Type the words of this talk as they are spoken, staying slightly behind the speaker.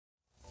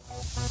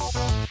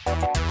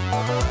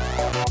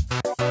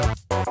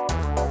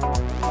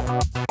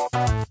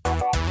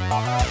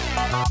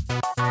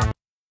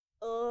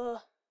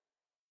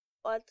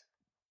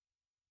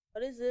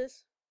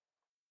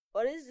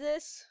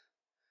this?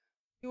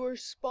 You were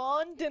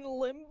spawned in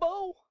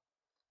limbo?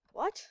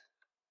 What?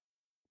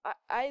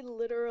 I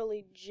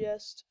literally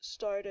just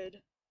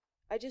started.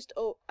 I just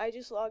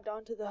logged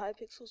on to the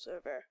Hypixel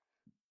server.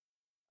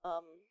 I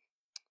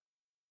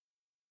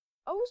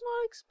was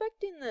not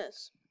expecting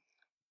this.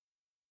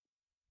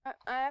 I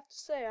have to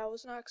say, I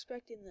was not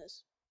expecting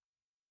this.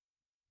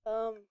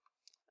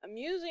 I'm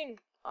using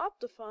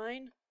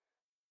Optifine.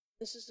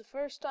 This is the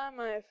first time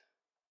I've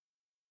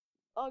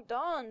logged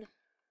on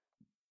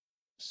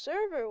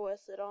server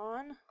with it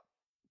on,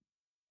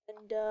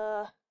 and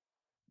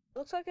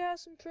looks like it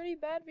has some pretty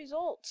bad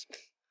results.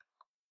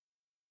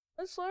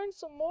 Let's learn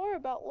some more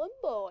about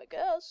Limbo, I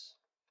guess.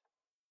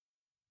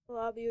 The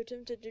lobby you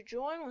attempted to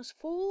join was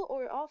full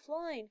or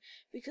offline.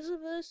 Because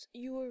of this,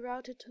 you were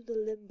routed to the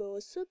Limbo, a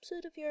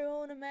subset of your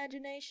own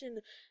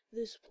imagination.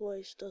 This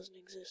place doesn't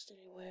exist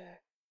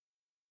anywhere.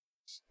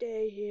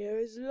 Stay here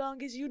as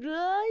long as you'd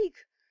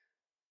like.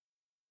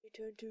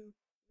 Return to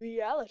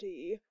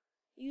reality.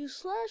 You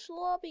 /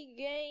 lobby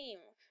game.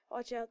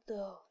 Watch out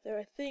though, there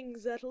are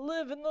things that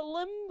live in the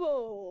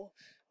Limbo.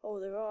 Oh,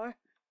 there are?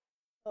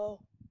 Oh,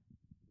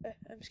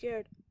 I'm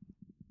scared.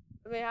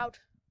 Let me out.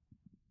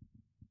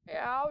 Get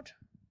out.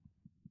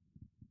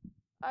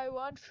 I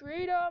want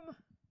freedom.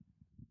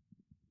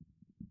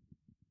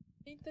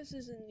 I think this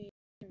is in the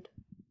end.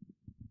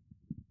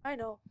 I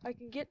know, I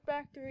can get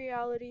back to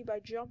reality by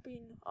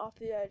jumping off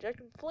the edge. I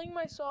can fling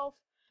myself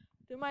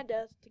to my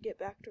death to get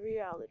back to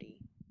reality.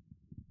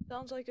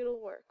 Sounds like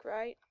it'll work,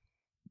 right?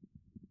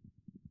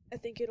 I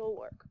think it'll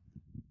work.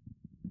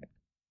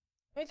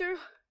 Let me through.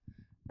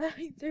 Let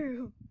me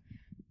through.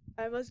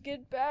 I must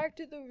get back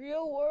to the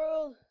real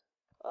world.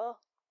 Oh.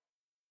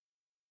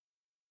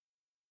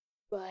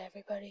 Bye,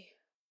 everybody.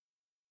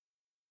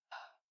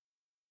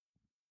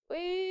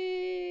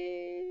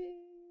 Whee!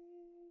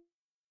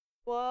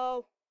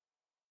 Whoa.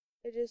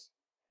 It just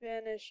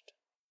vanished.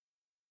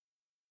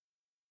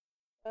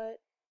 But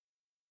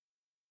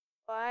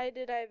why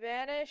did I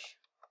vanish?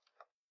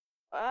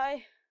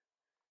 Why?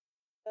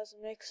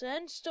 Doesn't make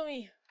sense to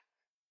me.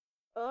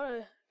 Oh,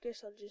 I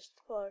guess I'll just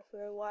fall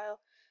for a while.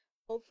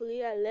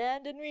 Hopefully I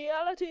land in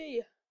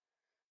reality.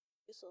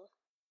 Guess I'll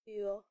see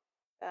you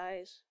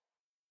guys.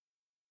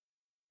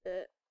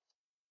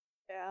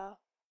 Yeah.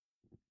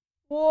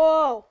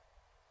 Whoa!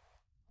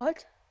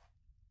 What?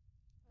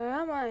 Where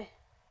am I?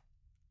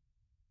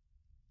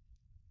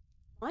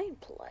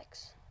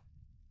 Mineplex?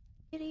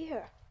 Get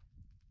here.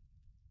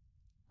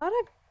 How'd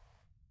I...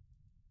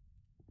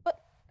 What?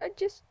 I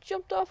just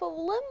jumped off of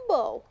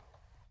Limbo.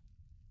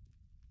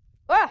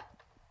 Ah! Are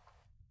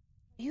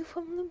you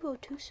from Limbo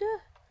too,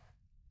 sir?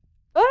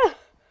 Ah!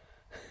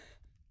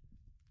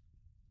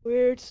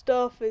 Weird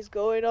stuff is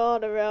going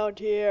on around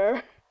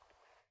here.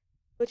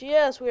 But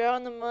yes, we are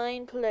on the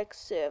Mineplex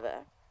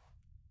server.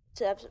 Let's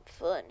have some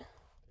fun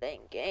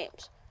playing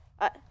games.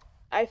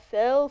 I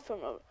fell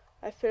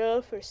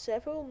for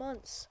several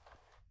months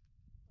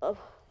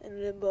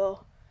in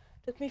Limbo.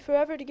 Took me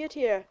forever to get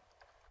here.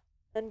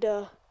 And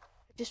I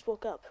just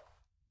woke up.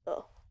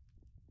 Oh.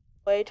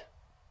 Wait.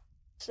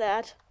 What's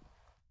that?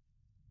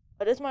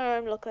 Why does my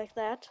arm look like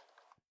that?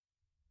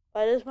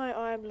 Why does my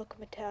arm look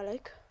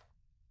metallic?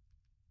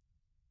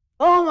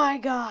 Oh my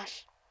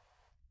gosh!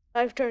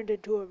 I've turned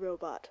into a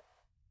robot.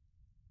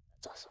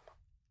 That's awesome.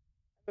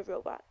 I'm a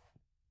robot.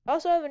 I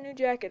also have a new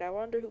jacket. I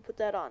wonder who put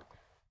that on.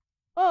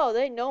 Oh,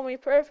 they know me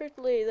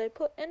perfectly. They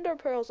put ender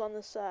pearls on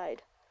the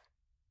side.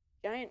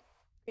 Giant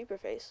creeper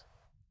face.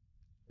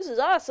 This is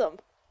awesome.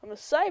 I'm a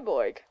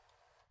cyborg.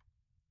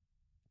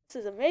 This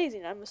is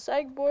amazing. I'm a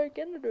cyborg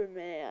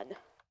enderman.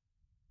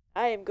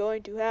 I am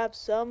going to have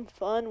some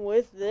fun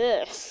with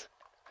this.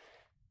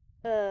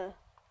 Yeah.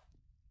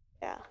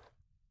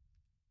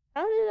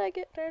 How did I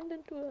get turned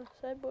into a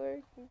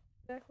cyborg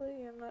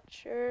exactly? I'm not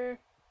sure.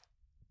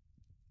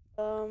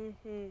 Well,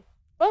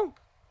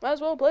 might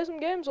as well play some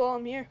games while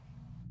I'm here.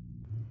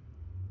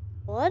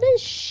 What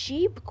is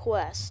Sheep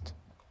Quest?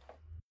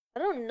 I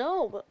don't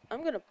know, but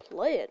I'm gonna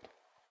play it.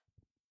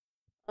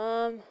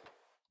 Well.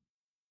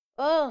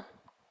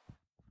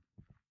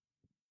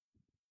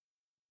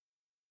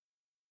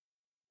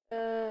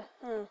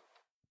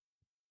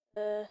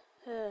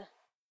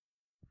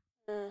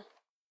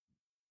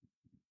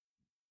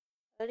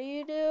 What do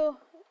you do?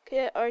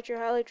 Kit, archer,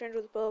 highly trained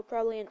with a bow,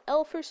 probably an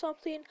elf or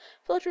something.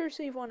 Filter,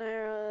 receive 1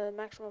 arrow,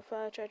 maximum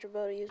 5, charge your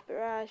bow to use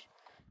barrage.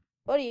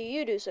 What do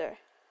you do, sir?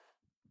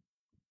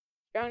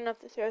 Strong enough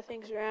to throw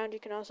things around, you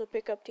can also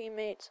pick up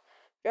teammates.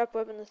 Drop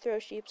weapon to throw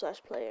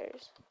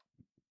sheep/players.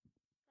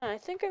 I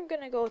think I'm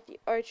gonna go with the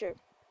archer.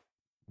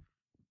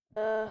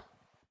 I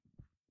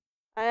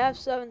have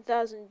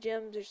 7,000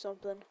 gems or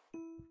something.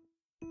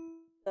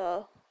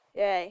 So,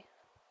 yay.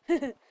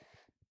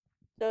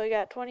 So we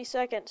got 20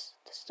 seconds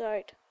to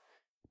start.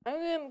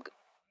 I'm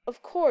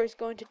of course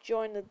going to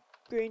join the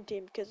green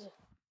team because the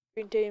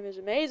green team is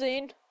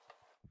amazing.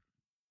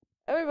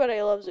 Everybody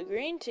loves a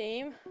green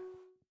team.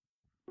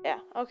 Yeah,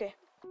 okay.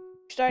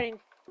 Starting.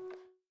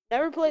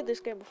 Never played this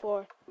game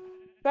before.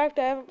 In fact,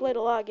 I haven't played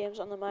a lot of games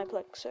on the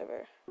Mineplex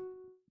server.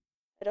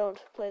 I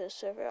don't play this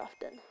server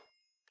often.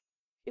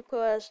 Sheep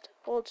quest,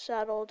 hold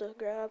saddle to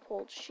grab,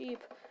 hold sheep,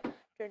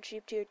 turn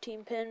sheep to your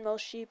team pin,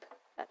 most sheep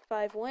at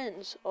 5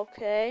 wins.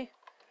 Okay.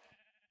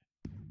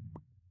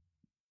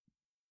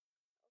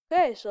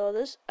 Okay, so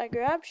this, I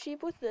grabbed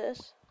sheep with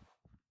this.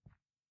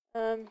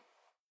 I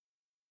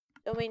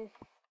mean,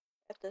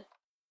 have to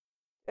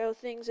throw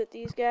things at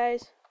these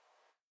guys.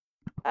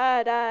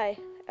 Ah, die.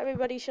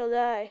 Everybody shall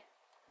die.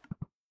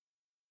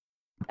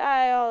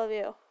 Die, all of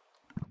you.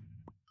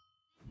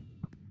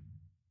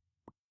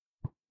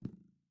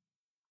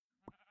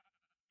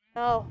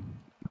 No.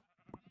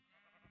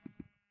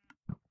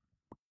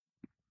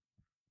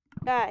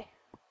 Die.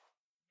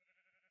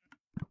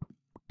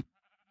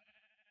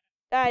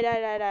 Die,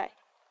 die, die, die.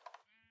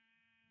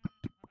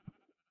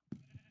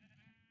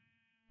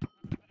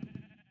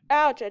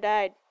 Ouch, I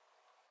died.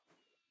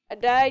 I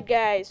died,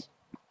 guys.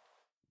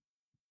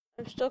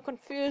 I'm still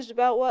confused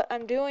about what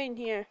I'm doing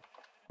here.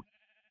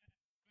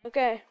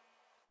 Okay.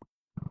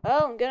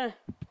 Well, I'm gonna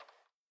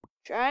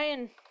try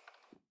and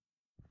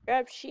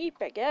grab sheep,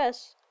 I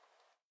guess.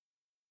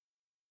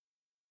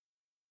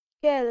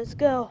 Okay, let's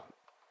go.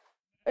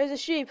 Where's the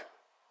sheep?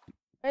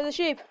 Where's the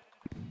sheep?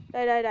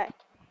 Die, die, die.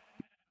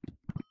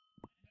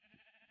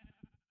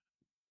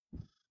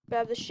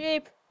 Grab the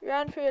sheep.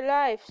 Run for your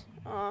lives.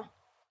 Aw.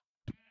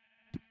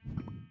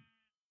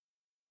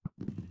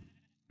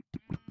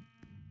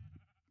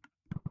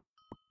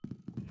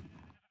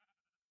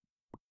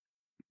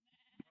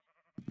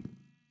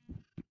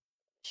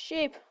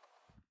 Sheep.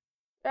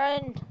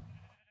 Run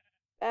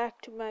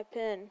back to my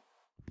pen.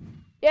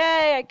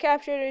 Yay, I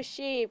captured a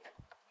sheep.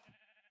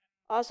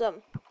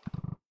 Awesome.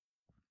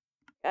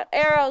 Got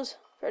arrows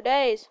for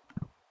days.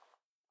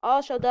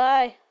 All shall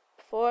die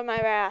before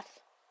my wrath.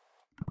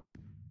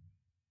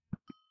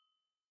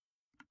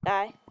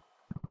 Die.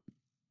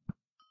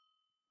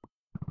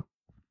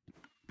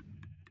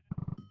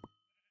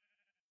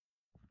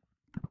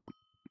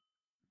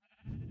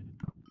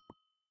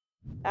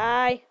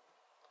 Die.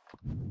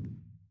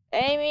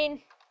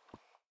 Aiming.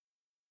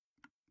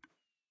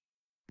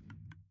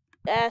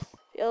 Death.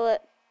 Feel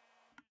it.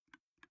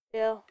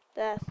 Feel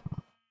death.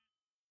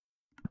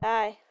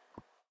 Die.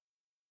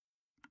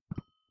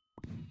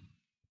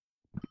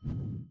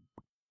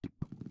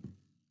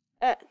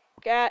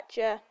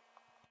 Gotcha.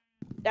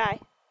 Die.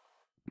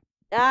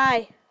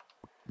 Die.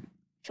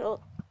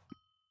 Shall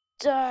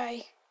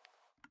die.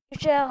 You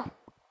shall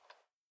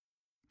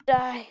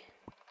die.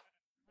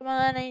 Come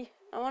on, I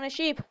want a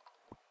sheep.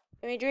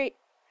 Give me a dreep.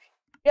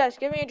 Yes,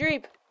 give me a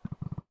dreep.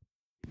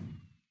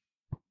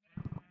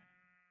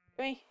 Give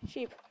me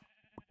sheep.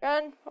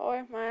 Run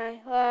for my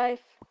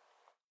life.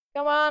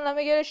 Come on, let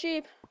me get a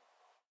sheep.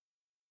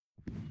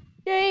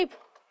 Sheep!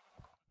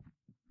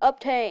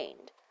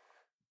 Obtained.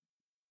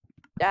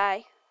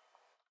 Die.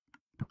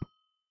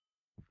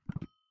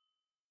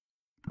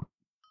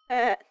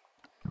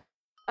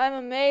 I'm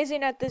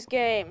amazing at this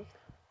game.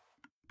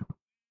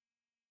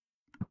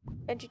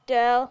 Can't you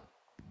tell?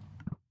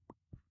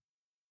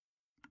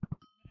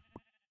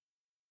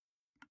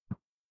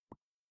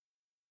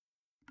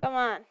 Come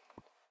on.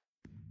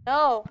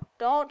 No,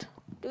 don't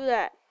do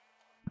that.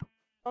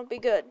 Don't be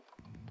good.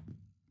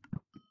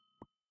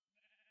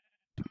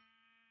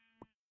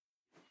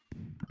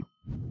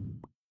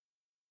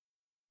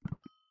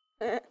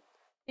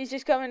 He's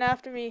just coming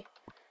after me,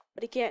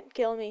 but he can't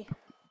kill me.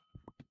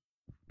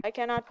 I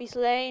cannot be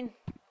slain.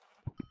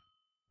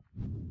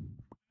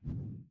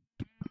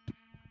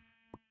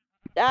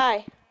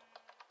 Die.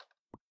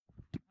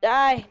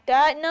 Die.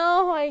 Die.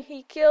 No,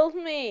 he killed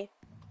me.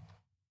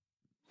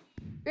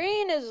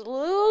 Green is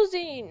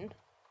losing.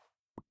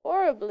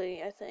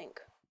 Horribly, I think.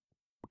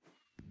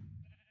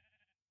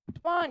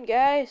 Come on,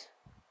 guys.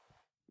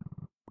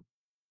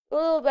 A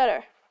little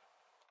better.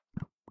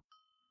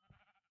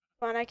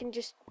 Come on, I can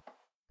just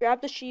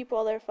grab the sheep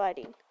while they're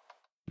fighting.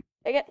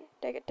 Take it,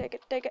 take it, take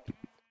it, take it.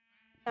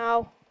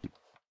 No.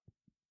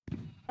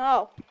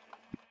 No.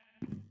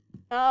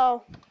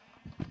 No.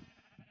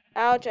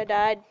 Ouch, I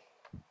died.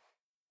 I'm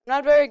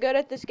not very good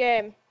at this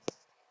game.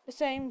 This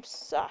game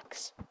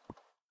sucks.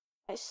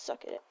 I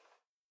suck at it.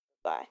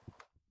 Bye.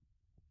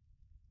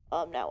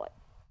 Now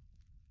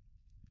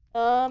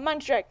what?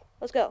 Mind strike.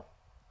 Let's go.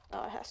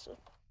 Oh, it has to.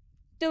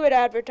 Stupid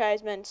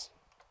advertisements.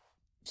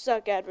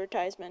 Suck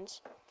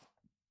advertisements.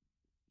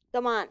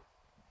 Come on.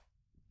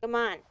 Come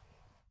on.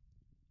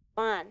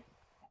 Come on.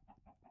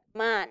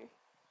 Come on.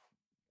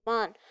 Come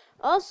on.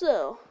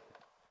 Also,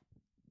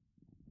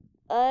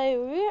 I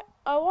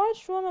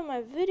watched one of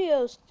my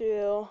videos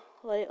through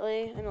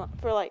lately, and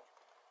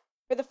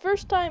for the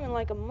first time in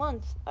like a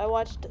month, I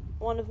watched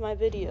one of my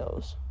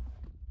videos.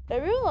 I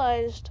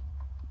realized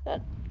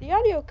that the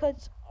audio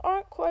cuts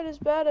aren't quite as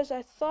bad as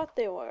I thought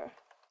they were.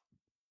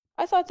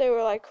 I thought they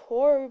were like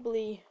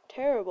horribly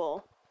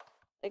terrible.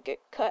 Like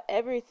it cut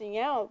everything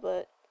out,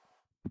 but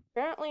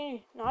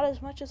apparently not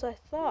as much as I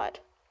thought.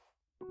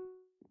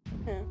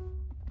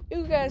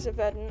 You guys have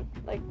had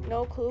like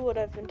no clue what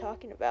I've been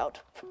talking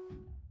about.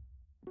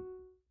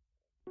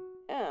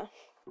 Yeah.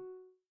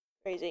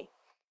 Crazy.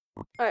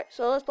 Alright,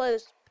 so let's play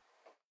this.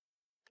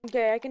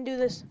 Okay, I can do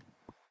this.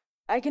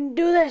 I can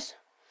do this!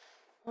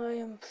 I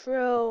am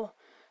pro.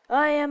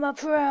 I am a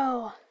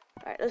pro!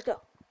 Alright, let's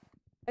go.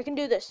 I can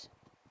do this.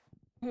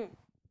 Yeah.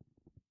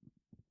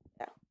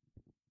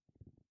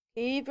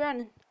 Keep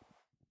running.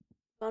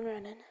 Keep on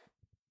running.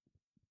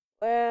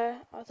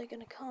 Where are they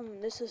gonna come?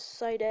 This is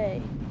site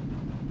A.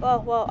 Oh,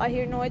 well, I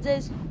hear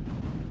noises.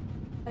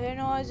 I hear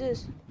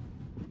noises.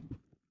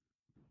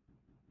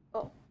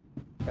 Oh,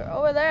 they're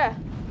over there.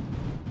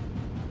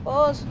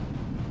 Pause.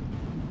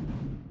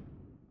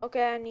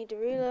 Okay, I need to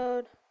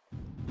reload.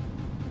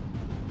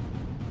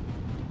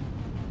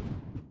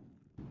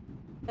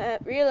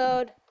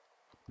 Reload.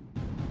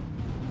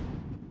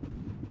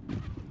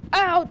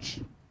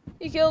 Ouch!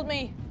 He killed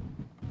me.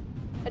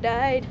 I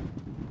died.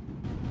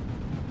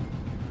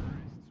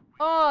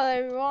 Oh,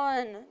 they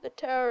run. The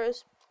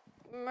terrorists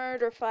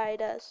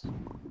murder-fied us.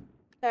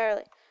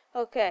 Entirely.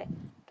 Okay,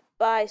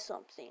 buy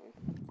something.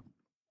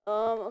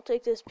 I'll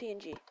take this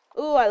PNG.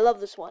 Ooh, I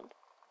love this one.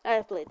 I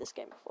have played this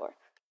game before.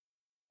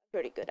 I'm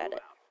pretty good at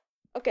it.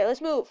 Okay,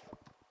 let's move.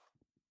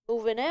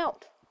 Moving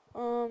out.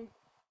 No.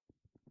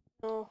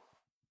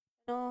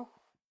 No.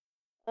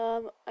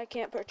 I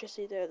can't purchase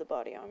either of the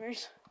body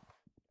armors.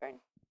 Fine.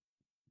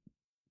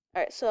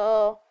 Alright,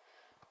 so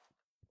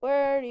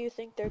where do you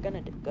think they're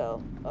gonna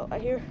go? Oh, I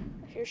hear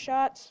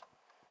shots.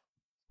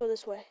 Go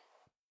this way.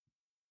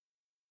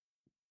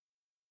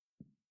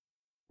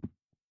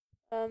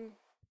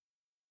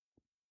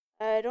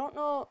 I don't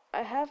know.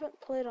 I haven't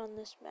played on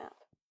this map,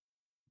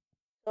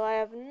 so I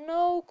have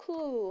no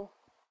clue.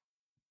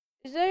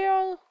 Are they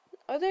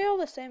all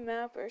the same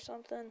map or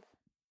something?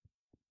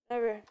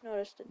 Never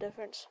noticed the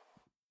difference.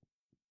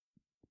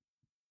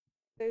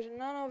 There's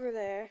none over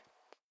there.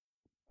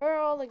 Where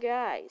are all the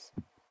guys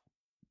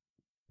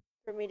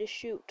for me to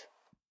shoot?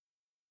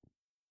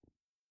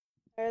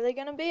 Where are they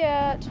gonna be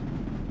at?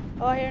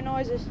 Oh, I hear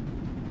noises.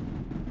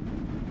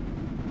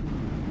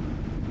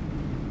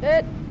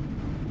 Hit!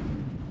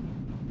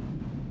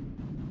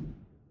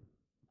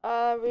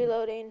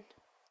 Reloading.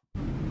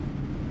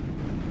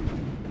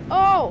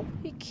 Oh!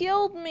 He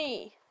killed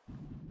me!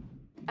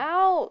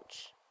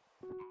 Ouch!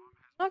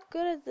 Not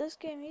good at this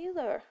game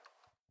either.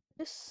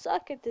 I just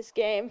suck at this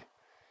game.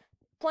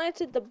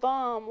 Planted the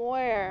bomb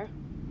where?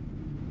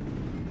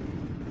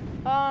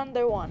 On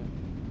their one.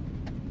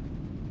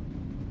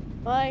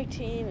 My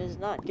team is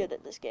not good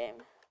at this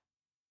game.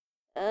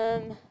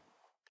 Buy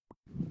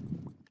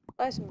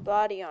some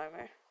body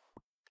armor.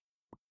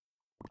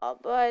 I'll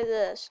buy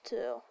this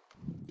too.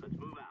 Let's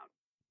move out.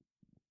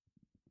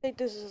 I think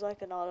this is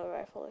like an auto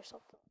rifle or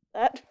something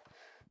like that.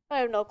 I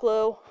have no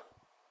clue.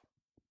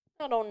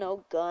 I don't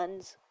know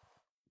guns.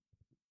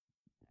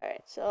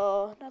 Alright,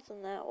 so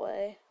nothing that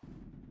way.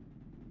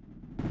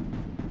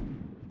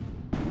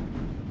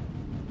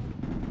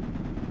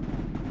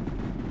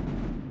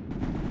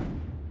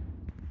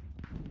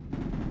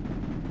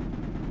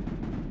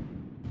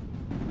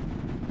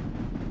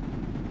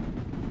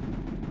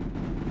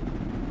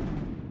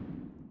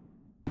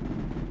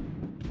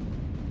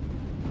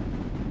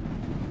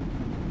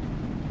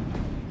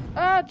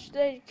 Ouch,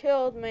 they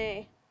killed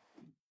me.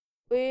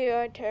 We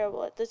are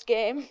terrible at this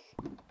game.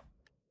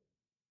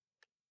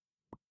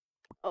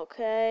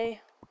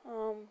 Okay,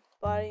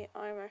 body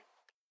armor.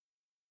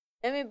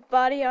 Give me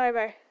body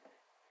armor.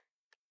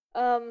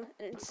 An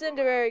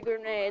incendiary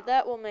grenade.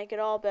 That will make it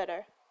all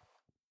better.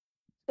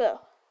 Go.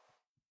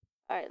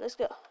 Alright, let's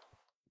go.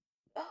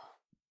 Oh,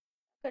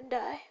 I'm gonna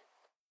die.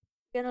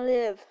 I'm gonna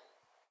live.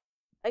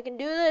 I can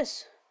do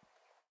this.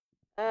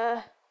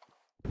 Right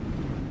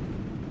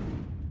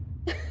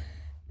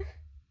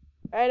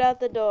out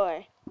the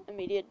door.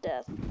 Immediate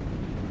death.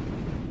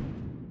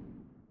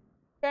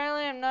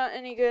 Apparently I'm not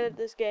any good at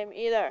this game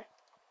either.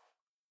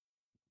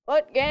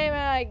 What game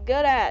am I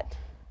good at?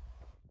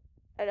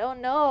 I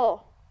don't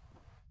know.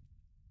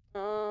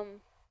 I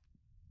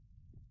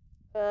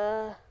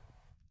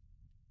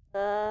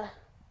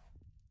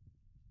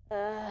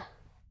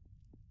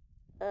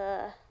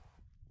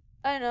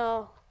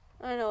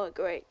know a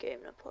great game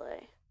to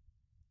play.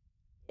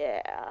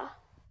 Yeah.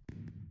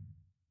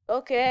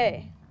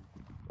 Okay.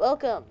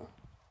 Welcome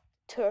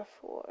to Turf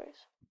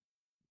Wars.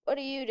 What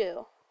do you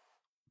do?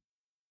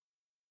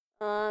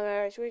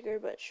 Arrow's weaker,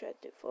 but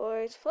shred through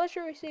force. Flesh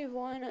will receive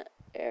 1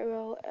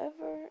 arrow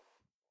ever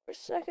per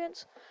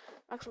seconds.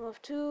 Maximum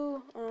of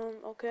 2.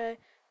 Okay.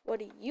 What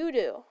do you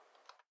do?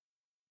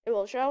 It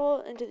will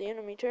travel into the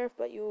enemy turf,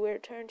 but you will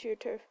return to your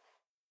turf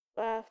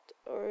left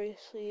or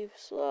receive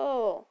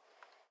slow.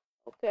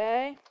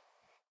 Okay.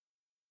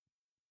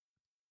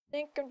 I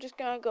think I'm just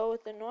gonna go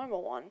with the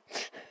normal one.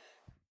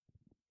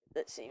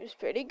 That seems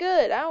pretty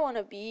good. I want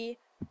to be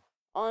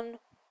on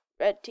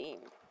red team.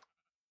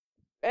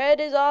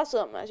 Red is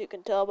awesome, as you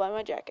can tell by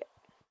my jacket.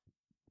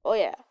 Oh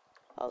yeah.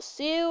 I'll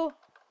see you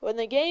when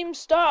the game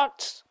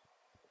starts.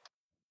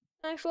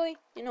 Actually,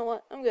 you know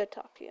what? I'm gonna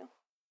talk to you.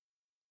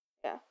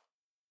 Yeah.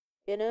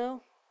 You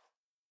know,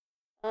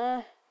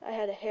 I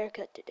had a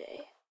haircut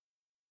today.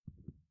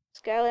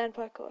 Skyland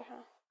parkour,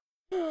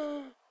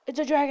 huh? It's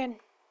a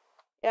dragon.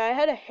 Yeah, I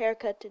had a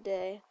haircut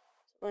today.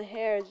 My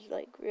hair is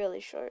like really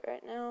short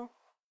right now,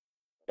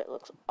 but it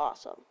looks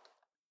awesome.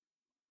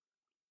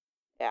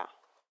 Yeah.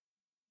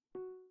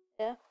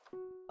 Yeah.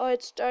 Oh,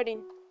 it's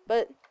starting.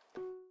 But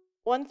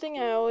one thing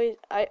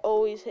I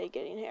always hate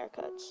getting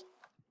haircuts.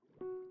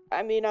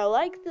 I mean, I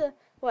like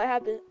what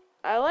happened.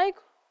 I like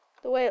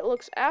the way it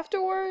looks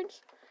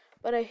afterwards,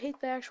 but I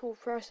hate the actual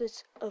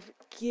process of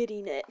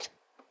getting it. It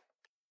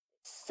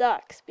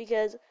sucks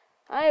because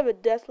I have a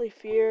deathly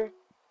fear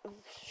of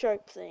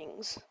sharp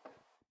things.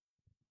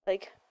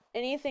 Like,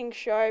 anything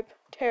sharp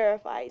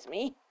terrifies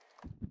me,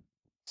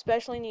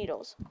 especially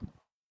needles.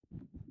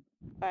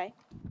 Hi.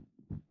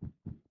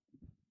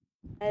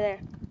 Hi there.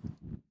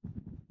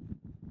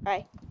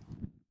 Hi.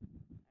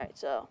 Alright,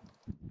 so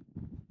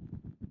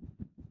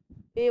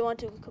we want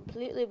to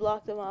completely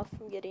block them off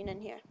from getting in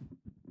here.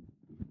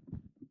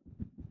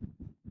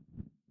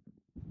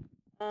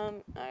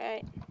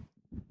 Alright.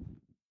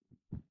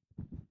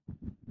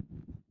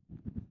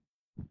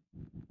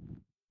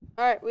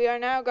 Alright, we are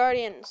now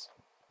guardians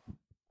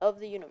of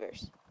the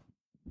universe.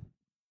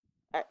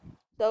 Alright,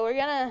 so we're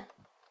gonna...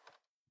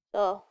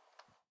 So,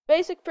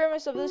 basic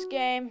premise of this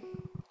game...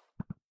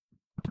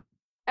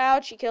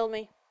 Ouch, he killed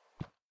me.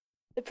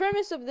 The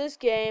premise of this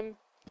game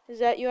is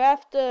that you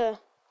have to...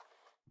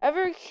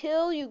 Every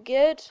kill you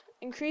get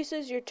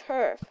increases your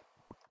turf.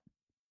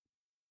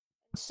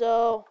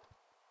 So,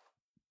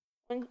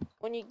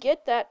 when you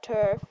get that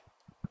turf,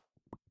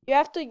 you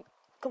have to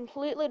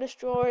completely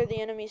destroy the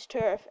enemy's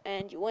turf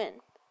and you win.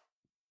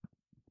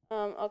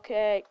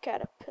 Okay,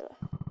 caterpillar.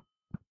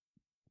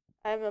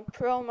 I'm a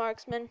pro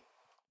marksman.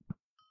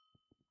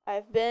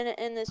 I've been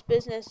in this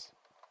business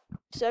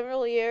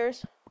several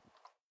years.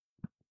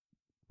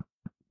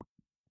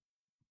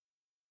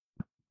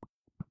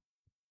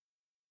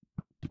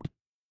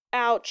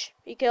 Ouch,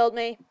 he killed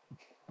me.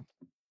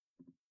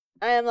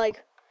 I am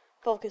like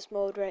focus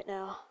mode right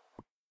now.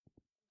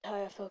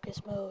 Entire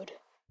focus mode.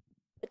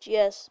 But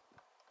yes,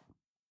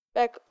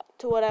 back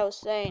to what I was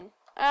saying.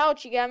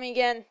 Ouch, he got me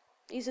again.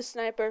 He's a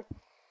sniper.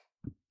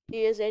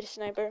 He is a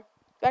sniper.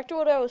 Back to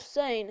what I was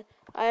saying,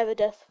 I have a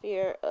death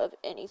fear of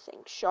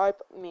anything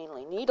sharp,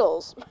 mainly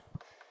needles.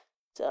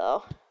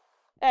 So,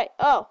 hey,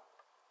 oh,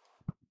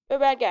 you're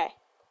a bad guy.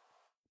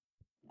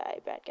 Die,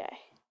 bad guy.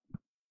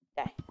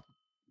 Die.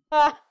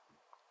 Ah!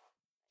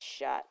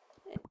 Shot.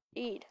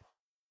 Indeed.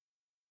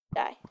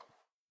 Die.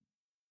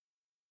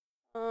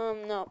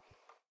 No.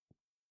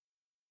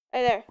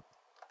 Hey there.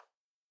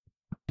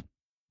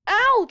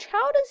 Ouch!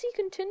 How does he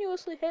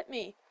continuously hit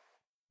me?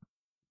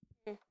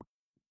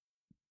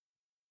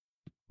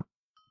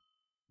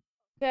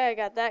 Okay, I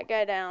got that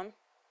guy down.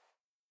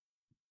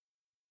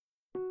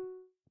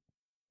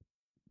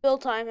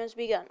 Build time has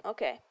begun.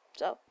 Okay,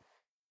 so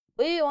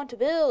we want to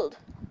build.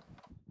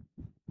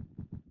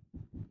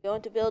 We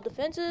want to build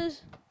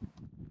defenses,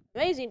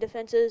 amazing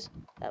defenses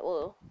that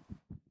will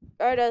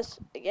guard us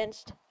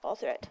against all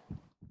threat.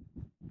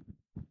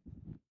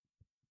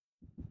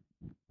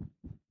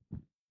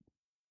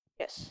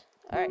 Yes.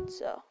 Alright,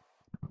 so.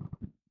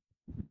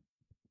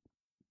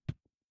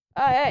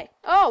 Oh, hey.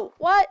 Oh,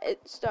 what?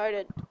 It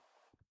started.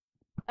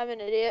 I'm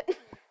an idiot.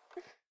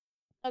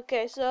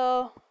 Okay,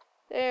 so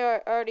they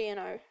are already in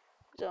our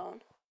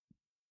zone.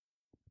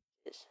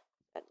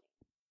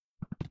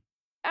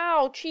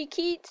 Ouch, he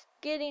keeps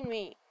getting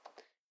me.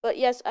 But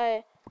yes,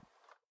 I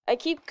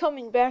keep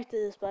coming back to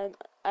this, but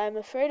I'm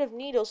afraid of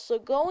needles, so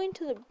going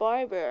to the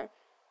barber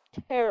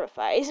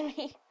terrifies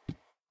me.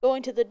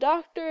 Going to the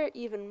doctor,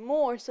 even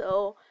more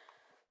so,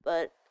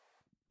 but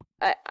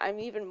I'm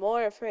even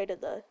more afraid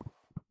of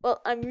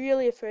I'm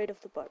really afraid of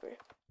the barber.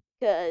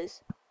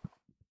 Because,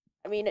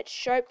 I mean, it's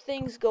sharp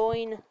things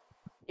going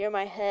near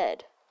my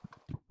head,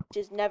 which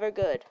is never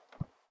good.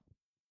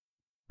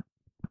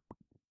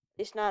 At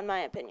least not in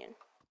my opinion.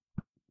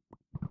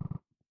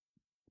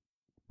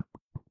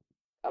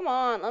 Come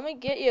on, let me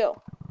get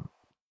you.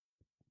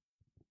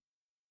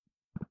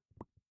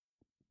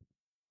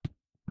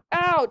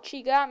 Ouch,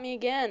 he got me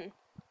again.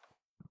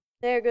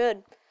 They're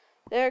good.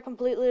 They're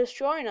completely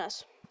destroying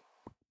us.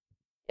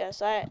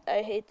 Yes, I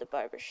hate the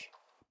barbers.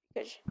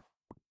 Because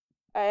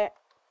I'm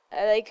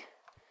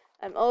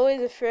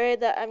always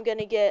afraid that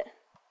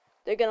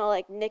they're gonna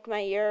like nick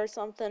my ear or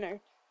something, or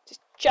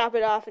just chop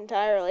it off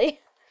entirely.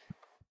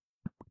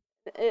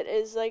 It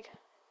is like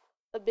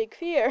a big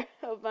fear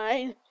of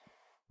mine.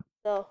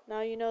 So now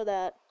you know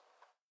that.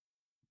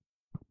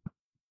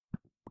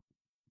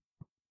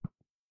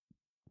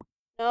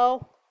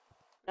 No.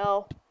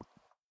 No.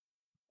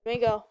 Let me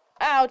go.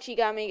 Ouch, he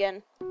got me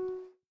again.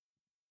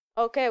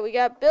 Okay, we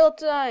got build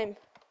time.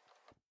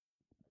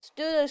 Let's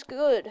do this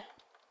good.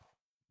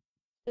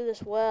 Do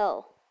this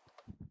well.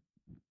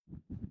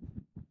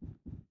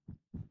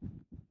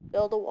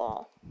 Build a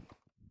wall.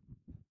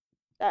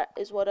 That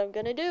is what I'm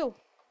gonna do.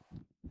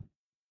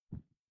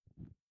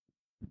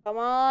 Come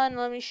on,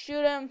 let me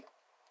shoot him.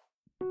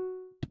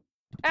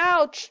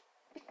 Ouch!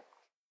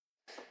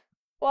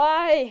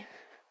 Why?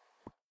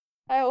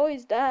 I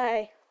always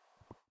die.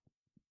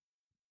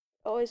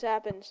 Always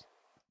happens.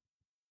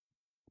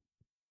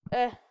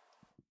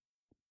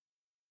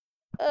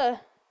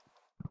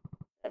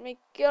 Let me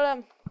kill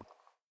him.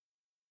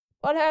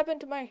 What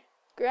happened to my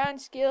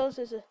grand skills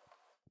as a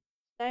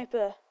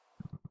sniper?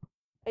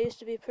 I used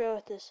to be pro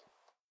at this.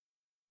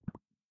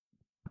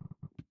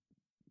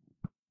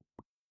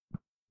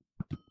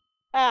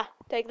 Ah,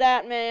 take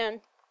that,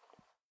 man.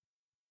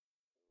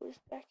 Who's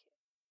back here?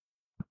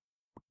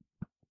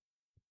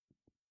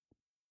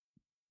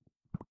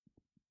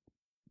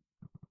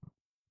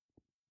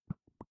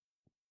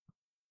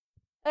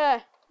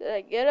 Ah, did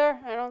I get her?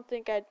 I don't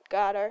think I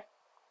got her.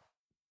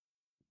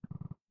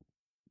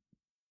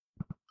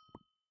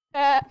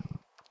 Ah,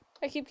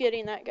 I keep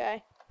getting that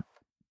guy.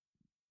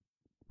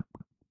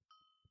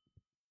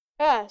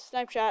 Ah,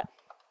 snipe shot.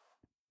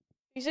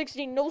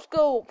 360, no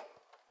scope.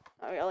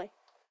 Not really.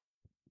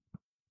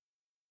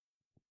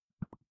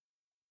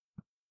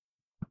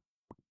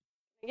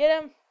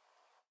 Get him.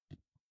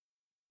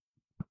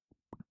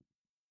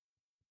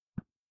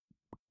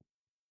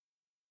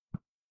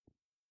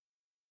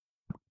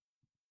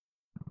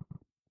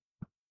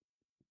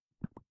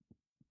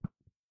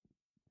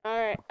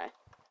 Alright.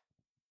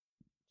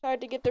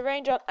 Tried to get the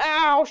range on.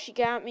 Ow! She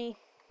got me.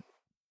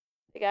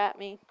 They got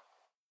me.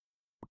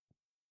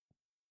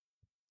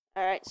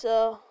 Alright,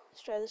 so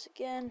let's try this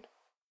again.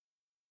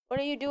 What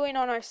are you doing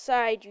on our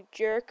side, you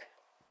jerk?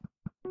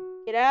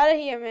 Get out of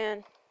here,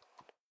 man.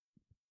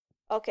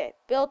 Okay,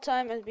 build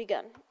time has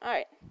begun.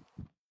 Alright.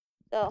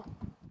 So,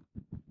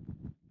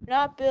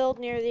 not build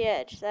near the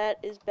edge. That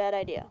is a bad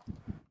idea.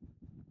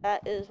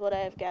 That is what I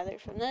have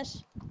gathered from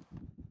this.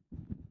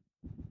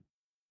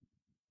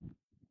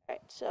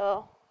 Alright,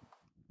 so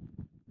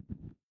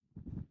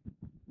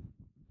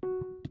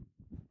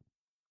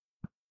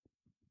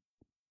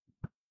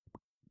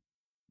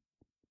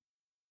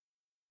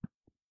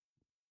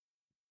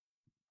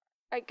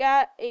I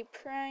got a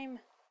prime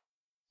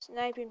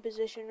sniping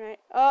position right.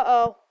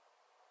 Uh-oh.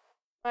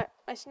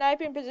 My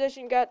sniping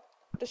position got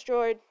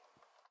destroyed.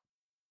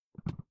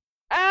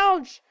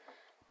 Ouch!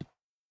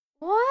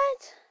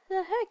 What the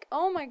heck?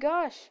 Oh my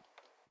gosh.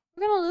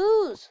 We're gonna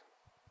lose.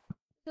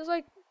 This is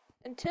like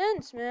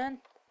intense, man.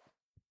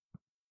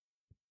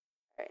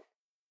 Alright.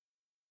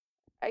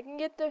 I can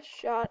get this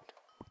shot.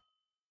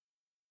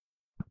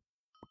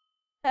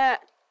 Ha!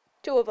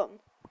 2 of them.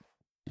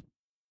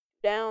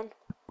 Down.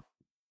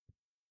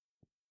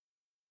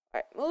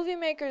 Alright, movie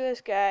maker this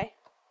guy.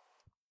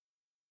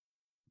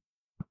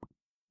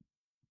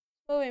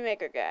 Movie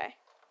maker guy.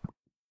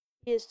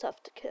 He is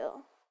tough to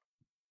kill.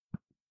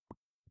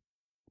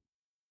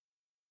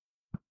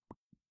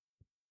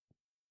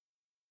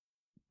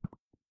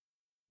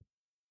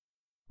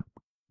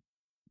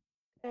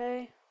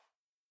 Okay.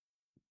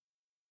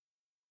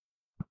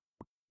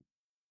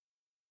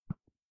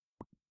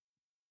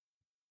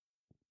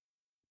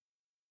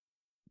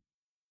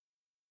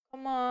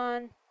 Come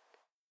on.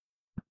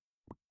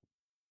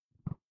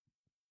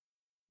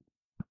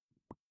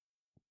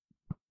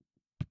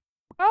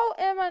 How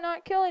am I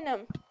not killing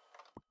him?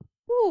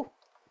 Woo!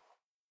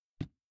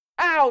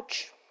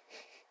 Ouch!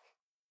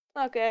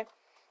 Okay.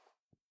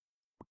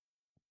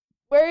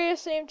 Where you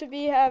seem to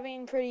be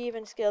having pretty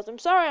even skills. I'm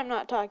sorry I'm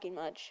not talking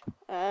much.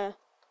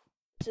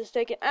 Just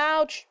taking.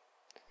 Ouch!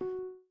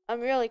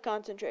 I'm really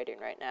concentrating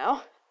right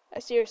now. I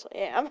seriously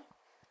am.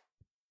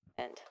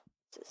 And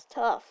this is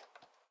tough.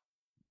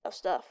 Tough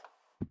stuff.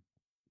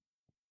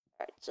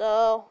 Alright,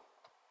 so.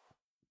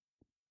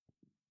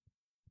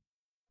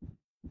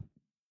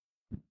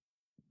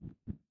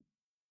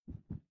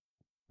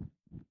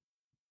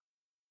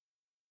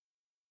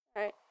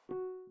 Alright.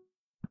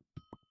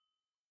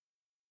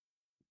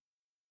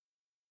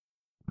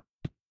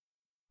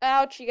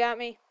 Ouch, you got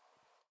me.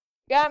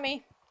 Got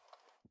me.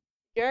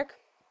 Jerk.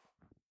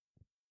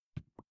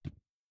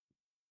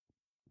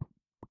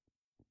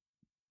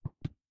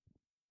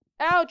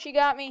 Ouch, he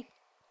got me.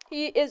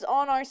 He is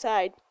on our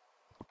side.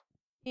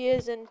 He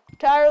is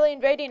entirely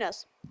invading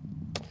us.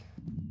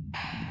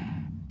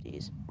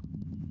 Jeez.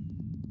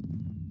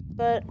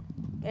 But,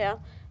 yeah.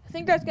 I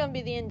think that's gonna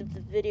be the end of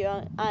the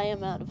video. I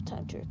am out of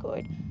time to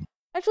record.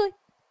 Actually,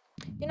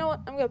 you know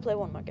what? I'm gonna play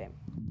one more game.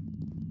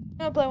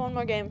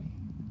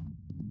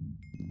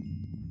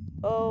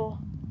 Go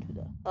to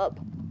the hub.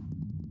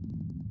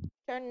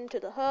 Turn into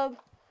the hub.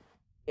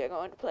 We are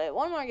going to play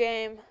one more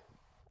game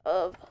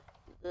of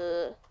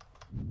the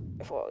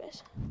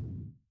Forest.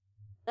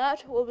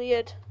 That will be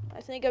it.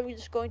 I think I'm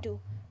just going to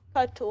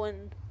cut to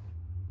when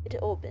it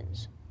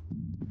opens.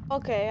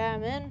 Okay,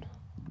 I'm in.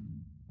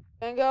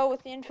 Gonna go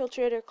with the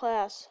infiltrator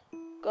class.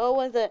 Go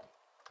with it.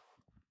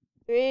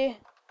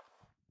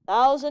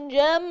 3,000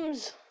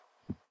 gems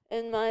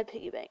in my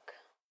piggy bank.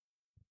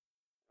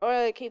 In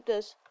order to keep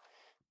this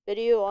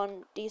video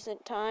on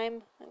decent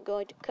time, I'm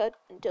going to cut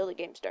until the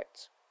game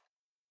starts.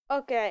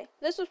 Okay,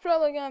 this is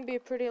probably gonna be a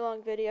pretty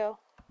long video.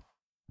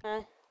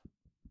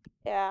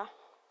 Yeah.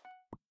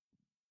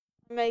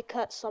 I may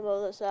cut some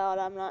of this out,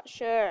 I'm not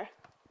sure.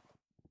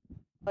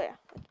 Oh yeah,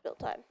 it's build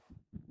time.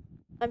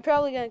 I'm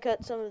probably gonna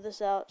cut some of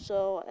this out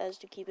so as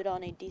to keep it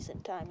on a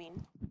decent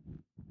timing.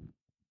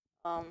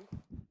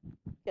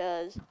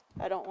 Because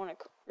I don't want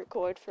to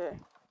record for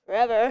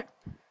forever.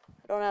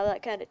 Don't have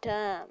that kind of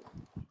time.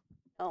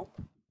 No.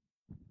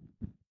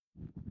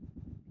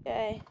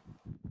 Okay.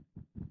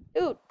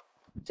 Dude,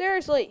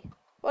 seriously,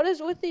 what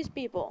is with these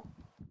people?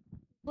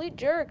 Complete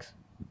jerks.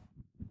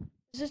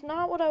 This is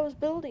not what I was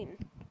building.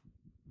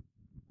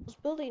 I was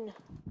building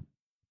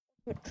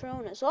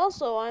Matronus.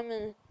 Also, I'm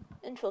an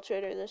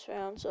infiltrator this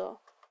round,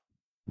 so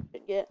it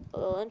should get a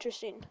little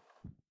interesting.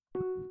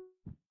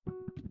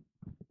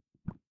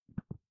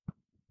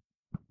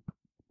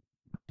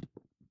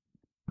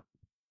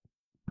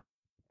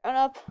 Run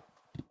up.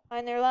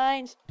 Find their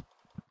lines.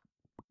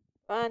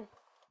 Come on.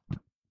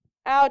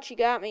 Ouch, you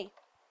got me.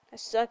 I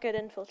suck at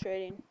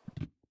infiltrating.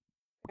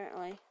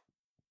 Apparently.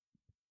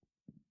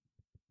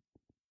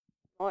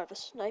 More of a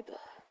sniper.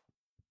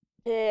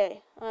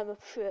 Hey, I'm a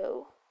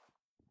pro.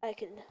 I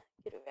can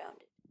get around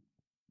it.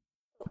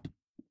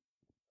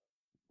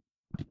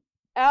 Oh.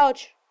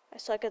 Ouch! I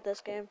suck at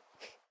this game.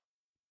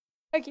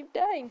 I keep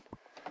dying.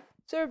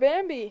 Sir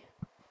Bambi.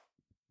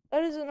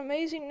 That is an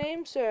amazing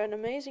name, sir. An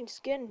amazing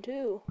skin,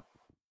 too.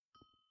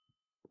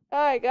 Oh,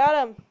 I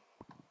got him.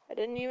 I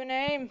didn't even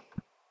aim.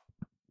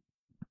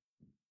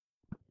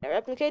 Can I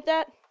replicate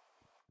that?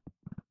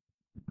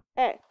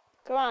 Hey,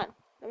 come on.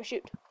 Let me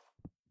shoot.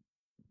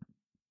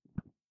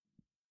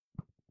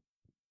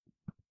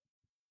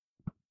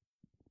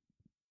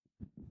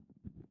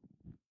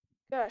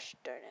 Gosh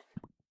darn it.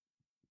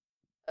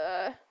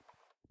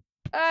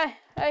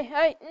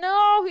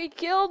 No, he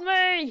killed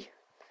me!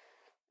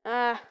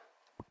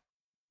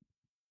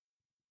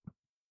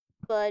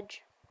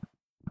 Fudge.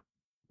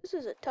 This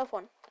is a tough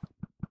one.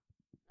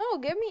 No,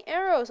 give me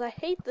arrows. I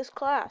hate this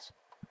class.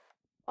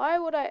 Why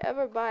would I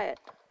ever buy it?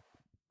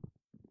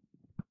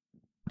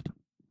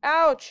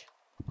 Ouch!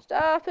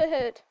 Stop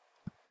it!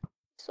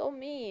 So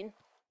mean.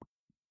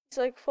 He's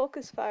like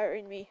focus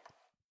firing me.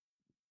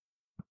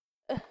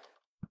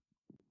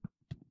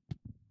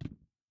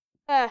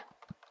 Ah.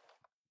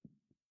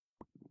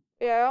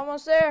 Yeah,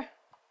 almost there.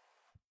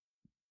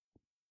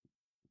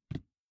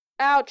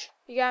 Ouch!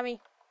 You got me.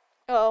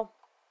 Uh-oh.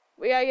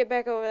 We gotta get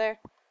back over there,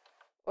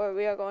 or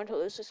we are going to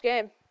lose this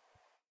game.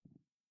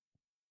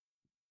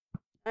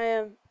 I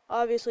am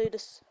obviously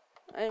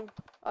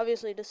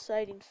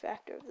deciding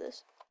factor of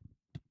this.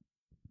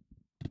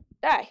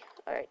 Die.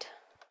 Alright.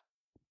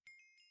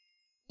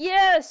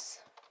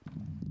 Yes!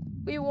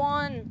 We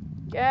won!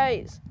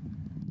 Guys.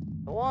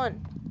 I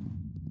won.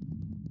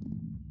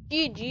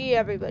 GG,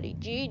 everybody.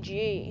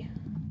 GG.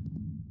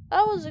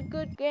 That was a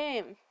good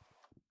game.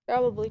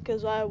 Probably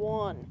because I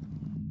won.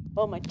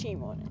 Well, my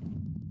team won it.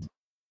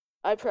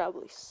 I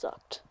probably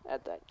sucked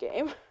at that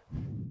game.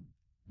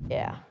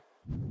 Yeah.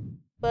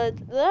 But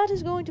that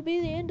is going to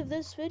be the end of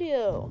this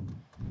video.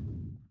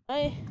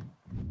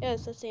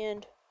 Yes, that's the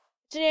end.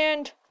 It's the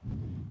end!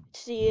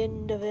 It's the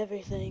end of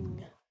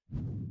everything.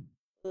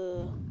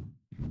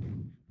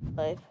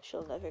 Life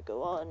shall never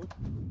go on.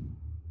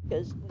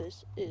 Because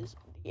this is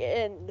the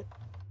end.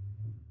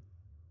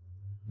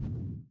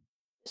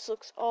 This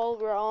looks all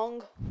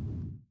wrong.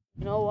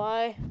 You know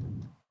why?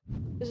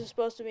 This is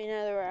supposed to be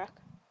netherrack.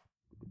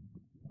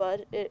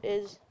 But it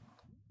is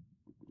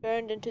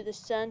turned into the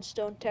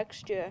sandstone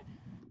texture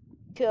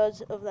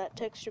because of that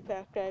texture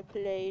pack I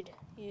played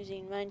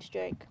using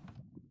Minestrike.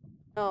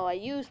 No, I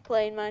used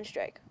plain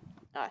Minestrike.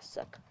 I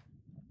suck.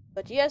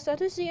 But yes,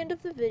 that is the end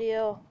of the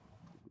video.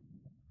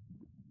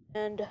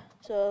 And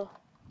so,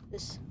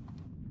 this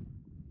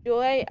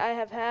joy I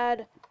have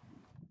had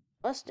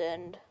must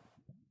end.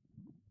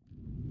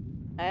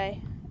 I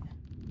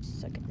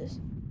suck at this.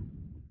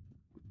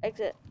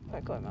 Exit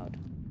parkour mode.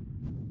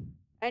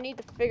 I need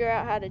to figure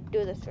out how to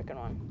do this frickin'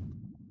 one.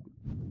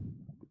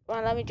 Come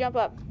on, let me jump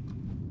up.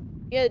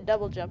 You get a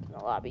double jump in the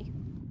lobby.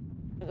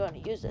 I'm going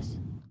to use this.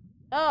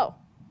 No!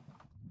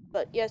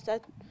 But yes, I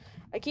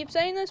keep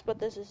saying this, but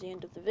this is the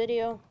end of the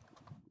video.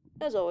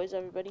 As always,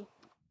 everybody,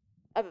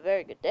 have a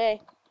very good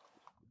day.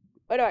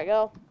 Where do I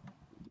go?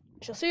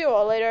 I shall see you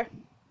all later.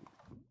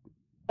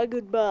 A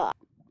goodbye.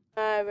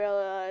 I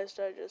realized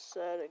I just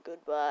said a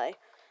goodbye.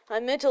 I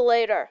meant a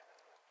later.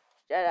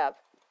 Shut up.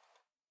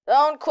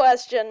 Don't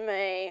question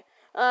me.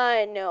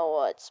 I know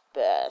what's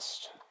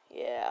best.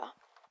 Yeah,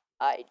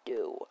 I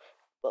do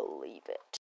believe it.